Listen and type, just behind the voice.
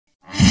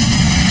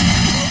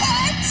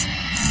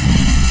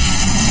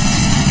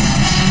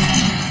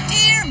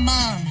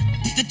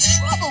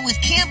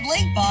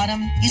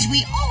Lakebottom is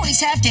we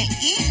always have to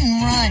eat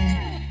and run.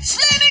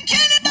 Slamming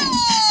cannonball!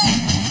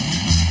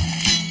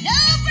 No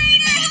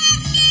brainer,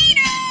 half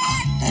gator!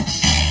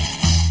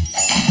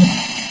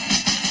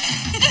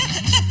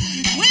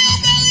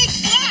 Wheel-belly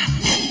flop!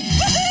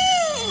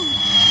 Woohoo!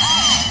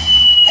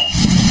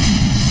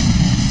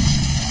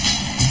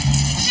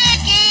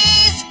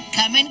 Snackies!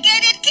 Come and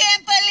get it,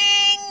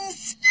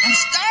 camperlings! I'm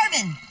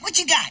starving. What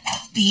you got?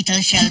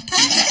 Beetle shell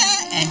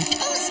pasta and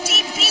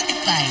toasty beak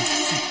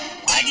bites.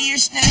 Why do your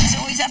snacks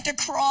always have to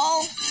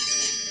crawl?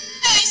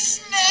 Nice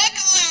snack,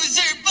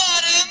 loser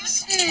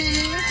bottoms!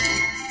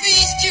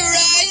 Feast your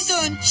eyes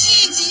on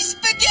cheesy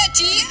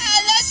spaghetti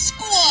a la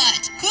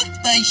squat,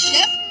 cooked by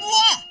Chef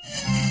Moi.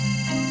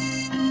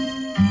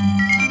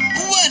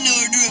 One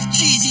order of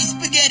cheesy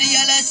spaghetti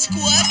a la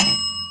squat.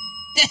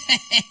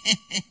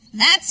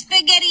 That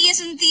spaghetti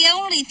isn't the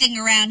only thing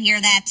around here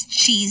that's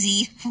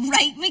cheesy.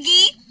 Right,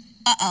 McGee?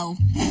 Uh-oh.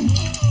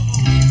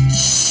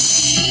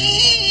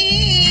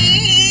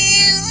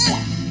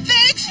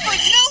 Thanks, but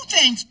no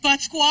thanks,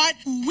 Butt Squat.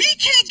 We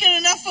can't get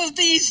enough of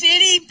these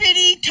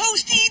itty-bitty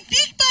toasty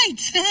beak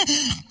bites.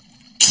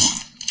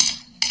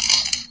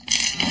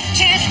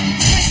 Can't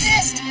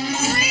resist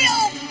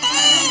real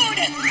food!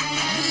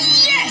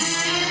 Yes!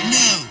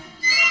 No.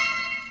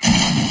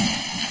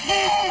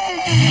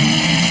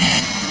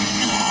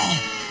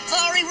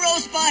 Sorry,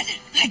 Rosebud.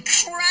 I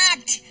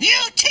cracked.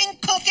 You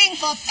think cooking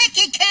for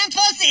Vicky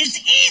Campus is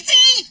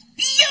easy?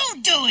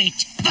 You do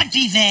it. But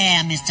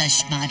beware, Mr.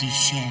 Smarty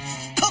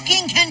Chef.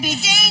 Cooking can be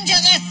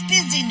dangerous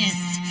business.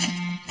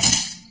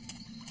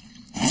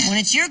 When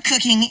it's your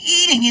cooking,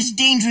 eating is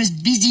dangerous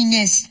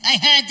business. I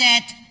heard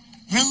that.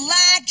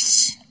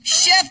 Relax.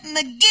 Chef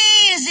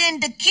McGee is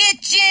in the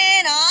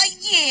kitchen. Oh,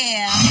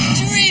 yeah.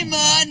 Dream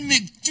on,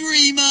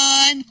 McDream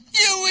on.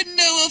 You wouldn't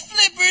know a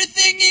flipper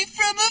thingy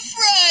from a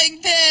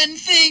frying pan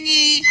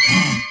thingy.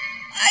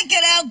 I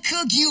could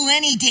outcook you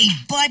any day,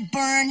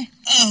 Budburn.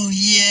 Oh,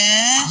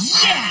 yeah?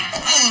 Yeah.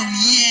 Oh,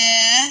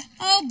 yeah?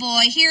 Oh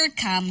boy, here it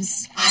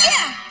comes.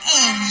 Yeah.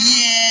 Oh,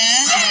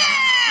 yeah?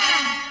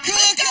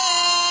 Cook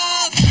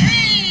off!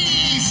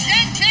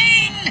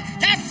 Presenting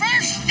the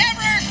first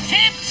ever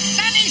Camp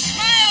Sunny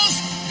Smiles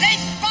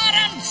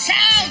Lakebottom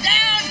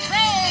Chow-Down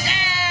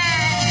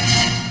Throwdown.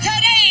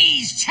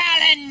 Today's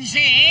challenge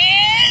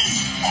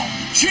is...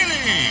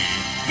 Chili!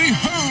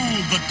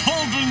 Behold the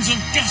cauldrons of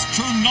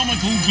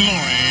gastronomical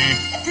glory.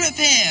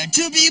 Prepare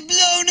to be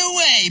blown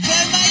away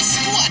by my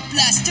Squat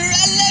Blaster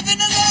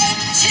 11-alarm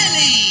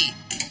chili.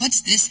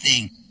 What's this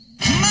thing?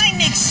 My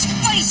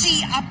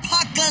McSpicy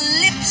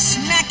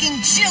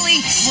apocalypse-smacking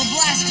chili will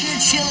blast your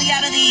chili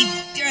out of the,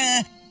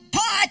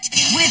 pot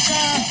with,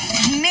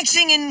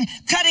 mixing and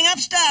cutting up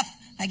stuff,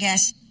 I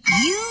guess.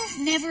 You've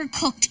never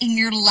cooked in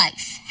your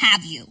life,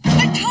 have you?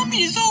 My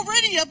tummy is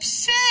already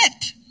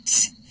upset.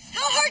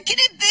 How hard can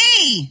it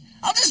be?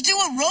 I'll just do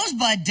what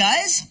Rosebud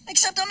does,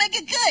 except I'll make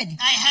it good.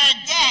 I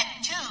heard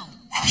that, too.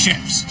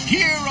 Chefs,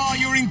 here are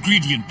your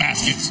ingredient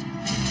baskets.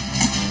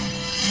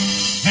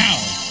 Now,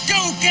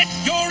 go get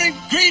your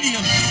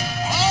ingredients.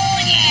 Oh,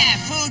 yeah,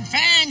 food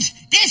fans.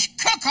 This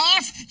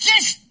cook-off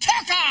just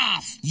took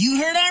off. You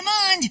heard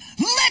Armand.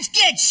 Let's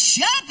get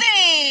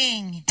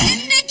shopping!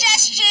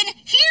 Indigestion,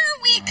 here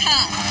we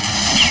come.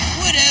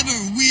 Whatever,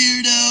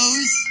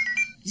 weirdos.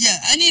 Yeah,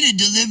 I need a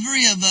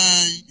delivery of,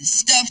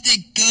 stuff that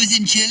goes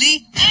in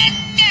chili.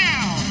 And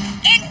now,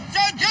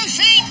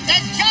 introducing the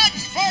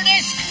judge for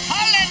this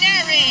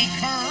culinary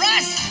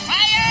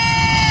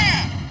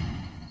crossfire!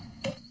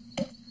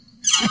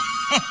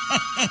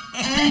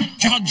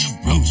 Judge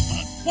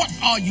Rosebud, what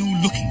are you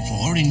looking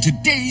for in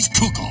today's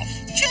cook-off?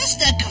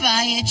 Just a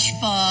quiet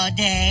spa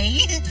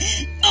day.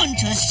 And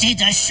to see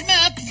the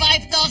smirk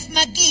wiped off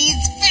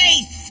McGee's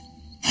face.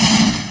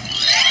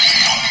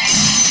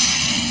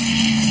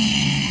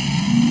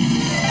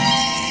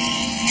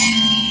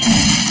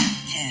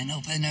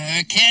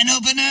 Can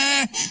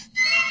opener.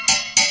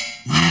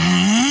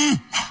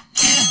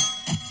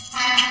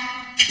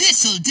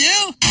 This'll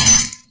do.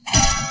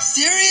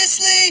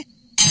 Seriously?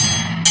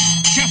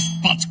 Chef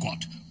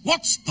Buttsquat,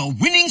 what's the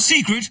winning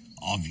secret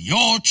of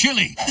your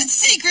chili? The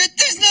secret?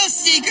 There's no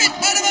secret.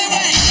 Out of my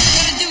way.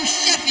 Gotta do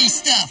chefy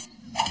stuff.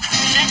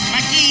 Chef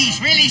McGee's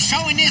really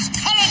showing his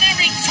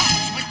culinary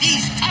chops with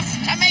these tough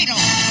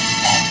tomatoes.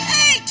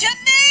 Hey,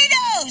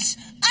 tomatoes!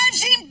 I've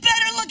seen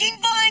better-looking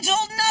vines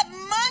holding up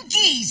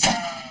monkeys.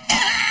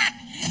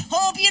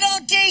 Hope you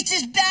don't taste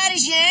as bad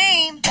as you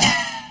aim.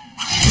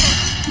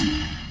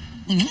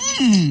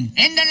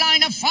 In the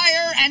line of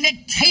fire, and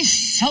it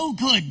tastes so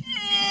good.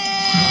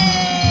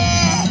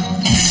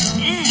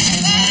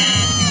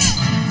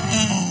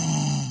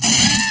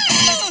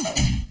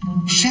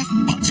 Chef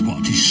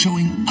Buttsquat is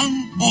showing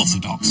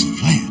unorthodox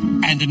flair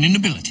and an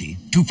inability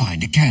to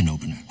find a can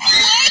opener.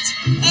 What?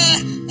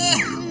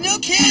 No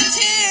cans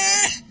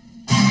here.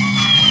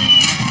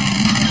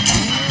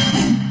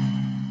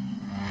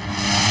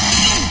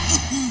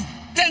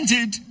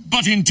 Dented,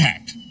 but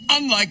intact.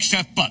 Unlike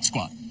Chef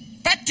Buttsquat.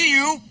 Back to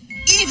you.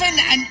 Even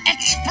an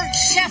expert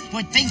chef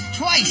would think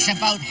twice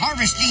about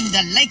harvesting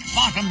the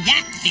Lakebottom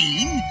yak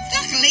bean.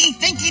 Luckily,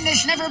 thinking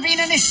has never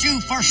been an issue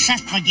for Chef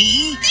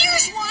McGee.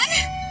 There's one.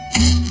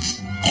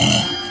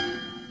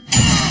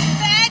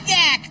 Bad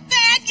yak!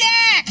 Bad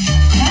yak!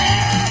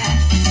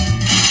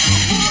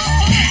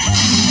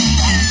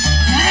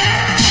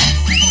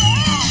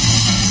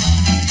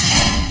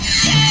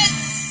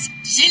 Yes!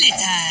 Chili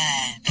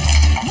time!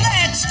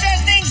 Let's stir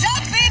things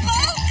up,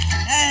 people!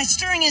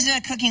 Stirring is a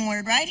cooking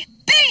word, right?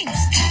 Beans!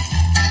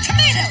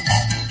 Tomatoes!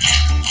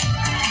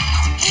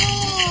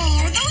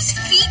 Oh, are those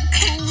feet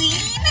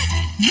clean?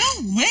 No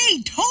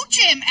way! Toe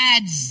Jam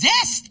adds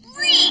zest!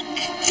 Reek!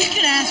 We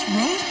could ask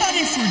Rosebud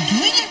if we're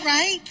doing it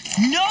right.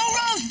 No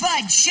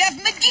Rosebud! Chef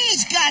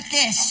McGee's got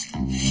this!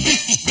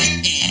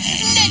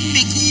 Let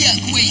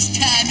McYuck waste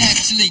time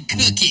actually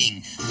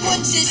cooking.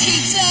 Once this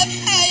heats up,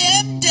 I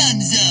am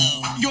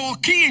donezo. Your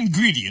key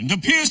ingredient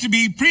appears to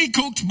be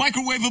pre-cooked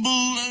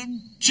microwavable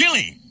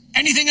chili.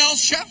 Anything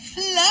else, Chef?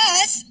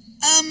 Plus,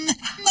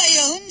 my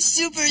own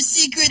super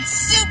secret,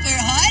 super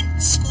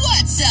hot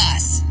squat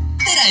sauce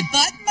that I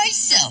bought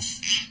myself.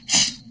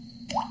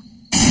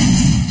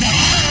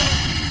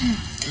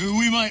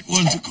 We might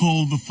want to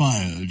call the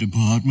fire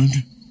department.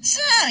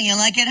 So, you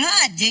like it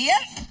hot, do you?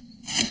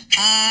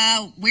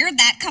 Where'd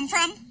that come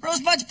from?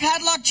 Rosebud's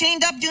padlock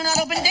chained up do not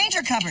open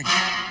danger cupboard.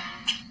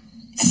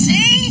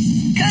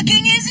 See?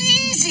 Cooking is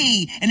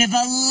easy. And if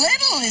a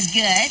little is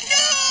good...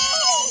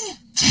 No!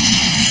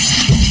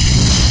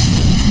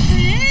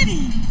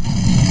 Pretty.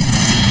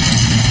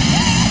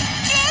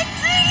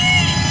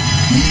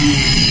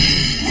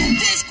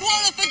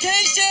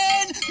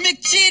 Disqualification!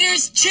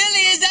 McCheater's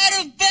chili is out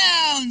of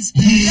bounds!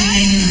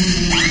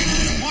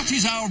 What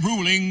is our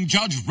ruling,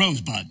 Judge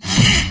Rosebud?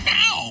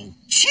 Ow!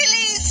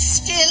 Chili's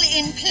still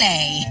in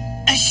play.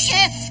 A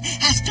chef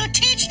has to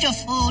teach the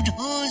food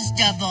who's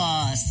the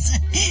boss.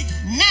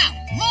 Now,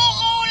 more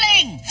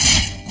rolling!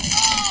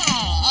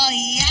 Oh,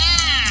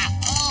 yeah!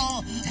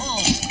 Oh,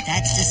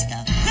 that's the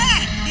stuff.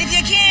 If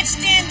you can't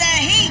stand the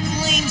heat,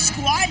 lame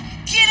squad,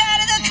 get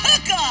out of the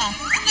cook-off!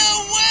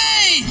 No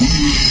way!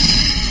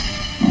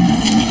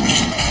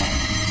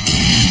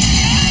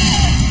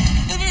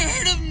 Ever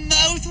heard of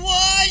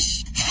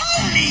mouthwash?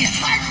 Holy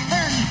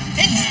heartburn!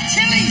 It's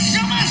Chili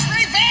Zuma's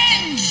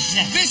revenge!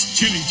 This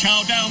chili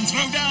chow down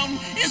throwdown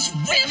is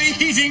really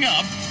heating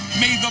up.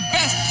 May the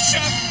best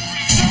chef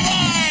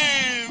survive!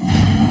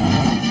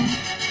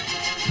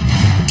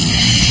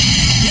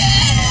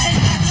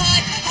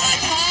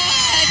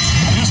 Hot!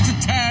 Just a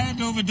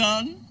tad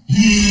overdone.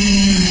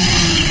 Eat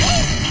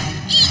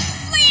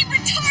flame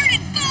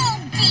retarded foam,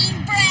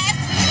 bean breath!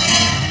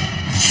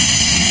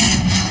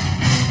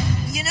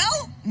 You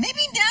know,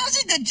 maybe now's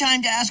a good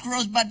time to ask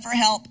Rosebud for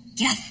help.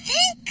 You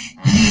think?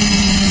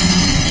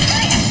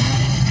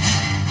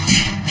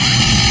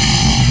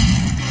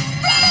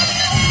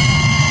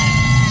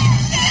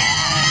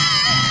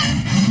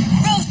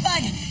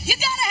 Rosebud, you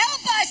gotta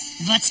help us!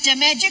 What's the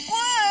magic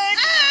word?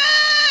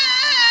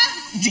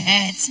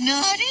 That's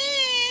not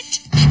it!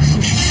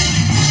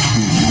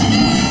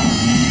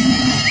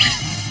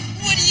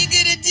 What are you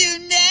gonna do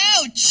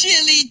now,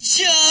 chili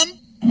chump?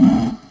 Way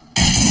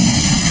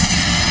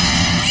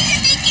to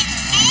make it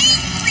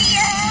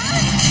angrier!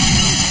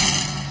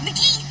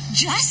 McGee,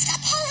 just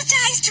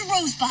apologize to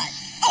Rosebud.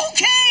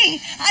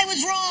 Okay, I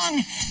was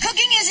wrong.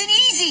 Cooking isn't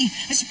easy,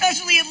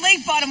 especially at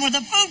Lakebottom where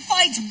the food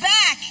fights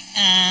back.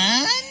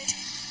 And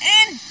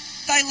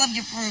I love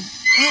your food.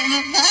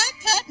 What?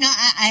 No,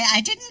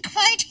 I didn't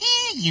quite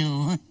hear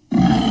you. I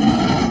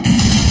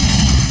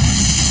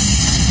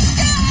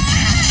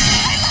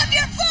love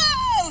your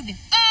food!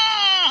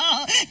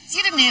 Oh,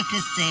 you didn't have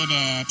to say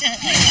that.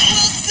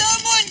 Will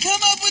someone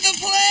come up with a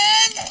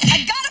plan?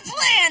 I got a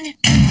plan!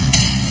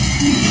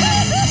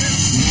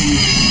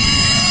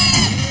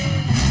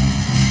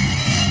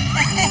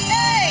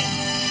 Hey!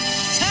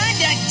 Time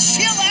to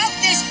chill out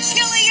this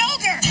chili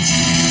yogurt!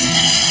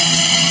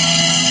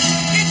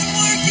 It's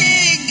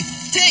working!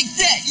 Take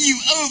that, you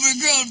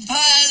overgrown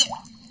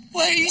pile!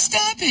 Why are you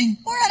stopping?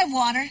 We're out of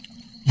water.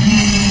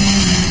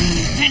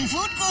 When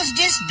food goes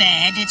this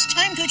bad, it's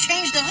time to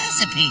change the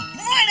recipe.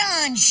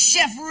 Right on,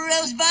 Chef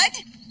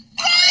Rosebud!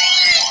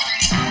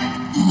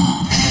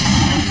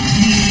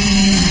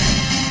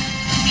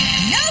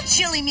 No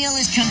chili meal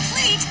is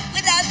complete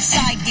without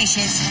side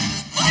dishes.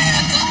 Fire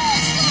the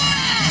coleslaw!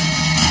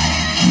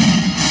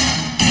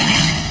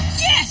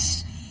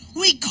 Yes!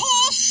 We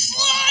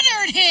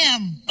slaughtered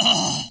him!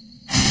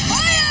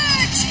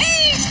 Fire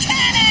cheese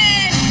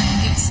cannon!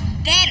 This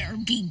better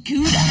be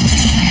Gouda.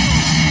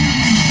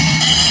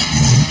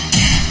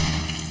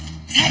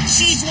 That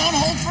cheese won't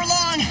hold for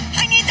long.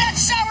 I need that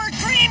sour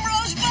cream,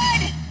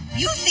 Rosebud.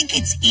 You think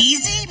it's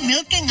easy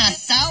milking a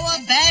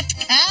sour-batch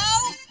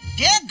cow?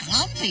 They're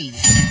grumpy.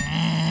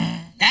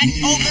 That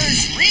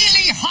ogre's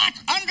really hot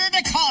under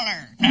the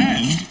collar.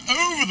 And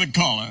over the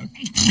collar.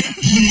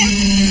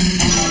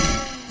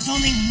 There's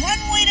only one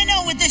way to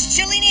know what this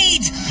chili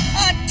needs.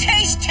 A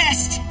taste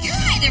test. You're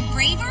either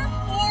braver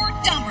or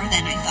dumber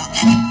than I thought.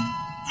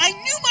 I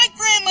knew my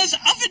grandma's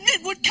oven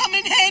mitt would come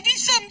in handy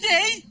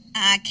someday.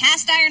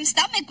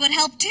 stomach would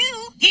help too.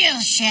 Here,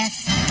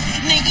 Chef.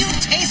 May you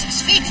taste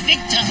sweet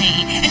victory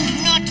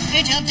and not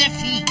bitter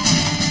defeat.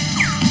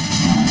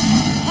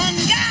 On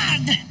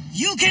guard!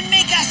 You can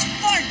make us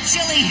fart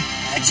chili,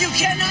 but you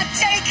cannot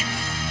take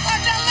our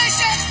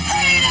delicious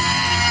freedom!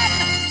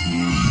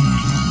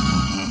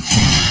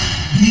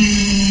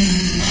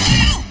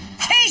 Now,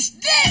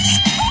 taste this!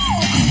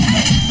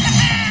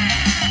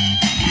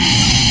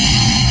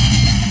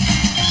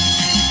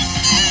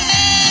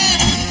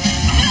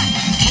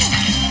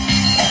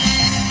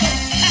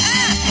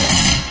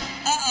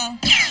 Uh-oh.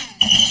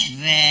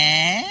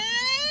 Well,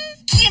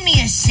 give me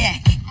a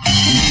sec.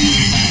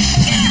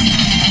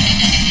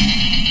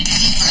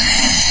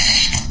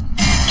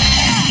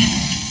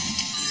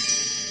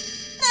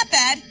 Not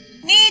bad.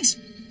 Needs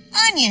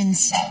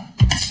onions.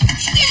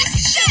 Yes,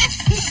 Chef!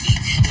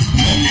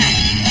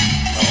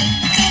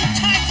 No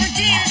time for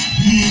tears.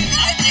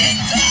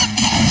 Onions up!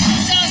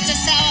 So's the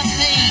sour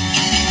thing.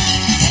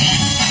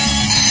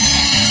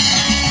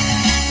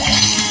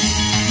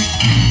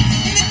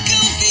 The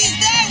Goofy's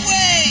that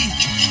way!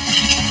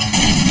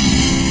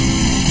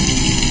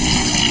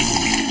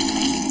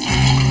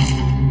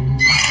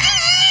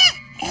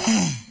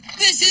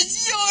 This is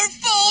your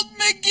fault,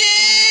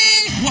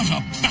 McGee! What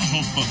a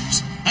battle,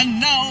 folks. And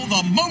now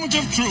the moment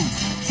of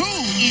truth. Who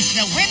is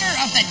the winner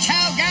of the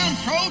Chow Gown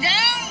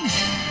Throwdown?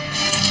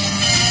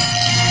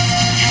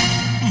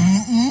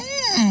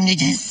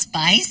 It is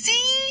spicy.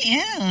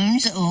 Yeah,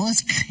 so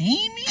it's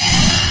creamy.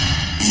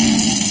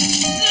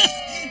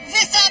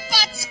 This a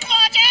butt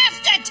squad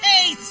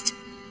aftertaste.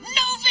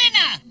 No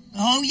winner.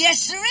 Oh,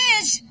 yes, there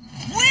is.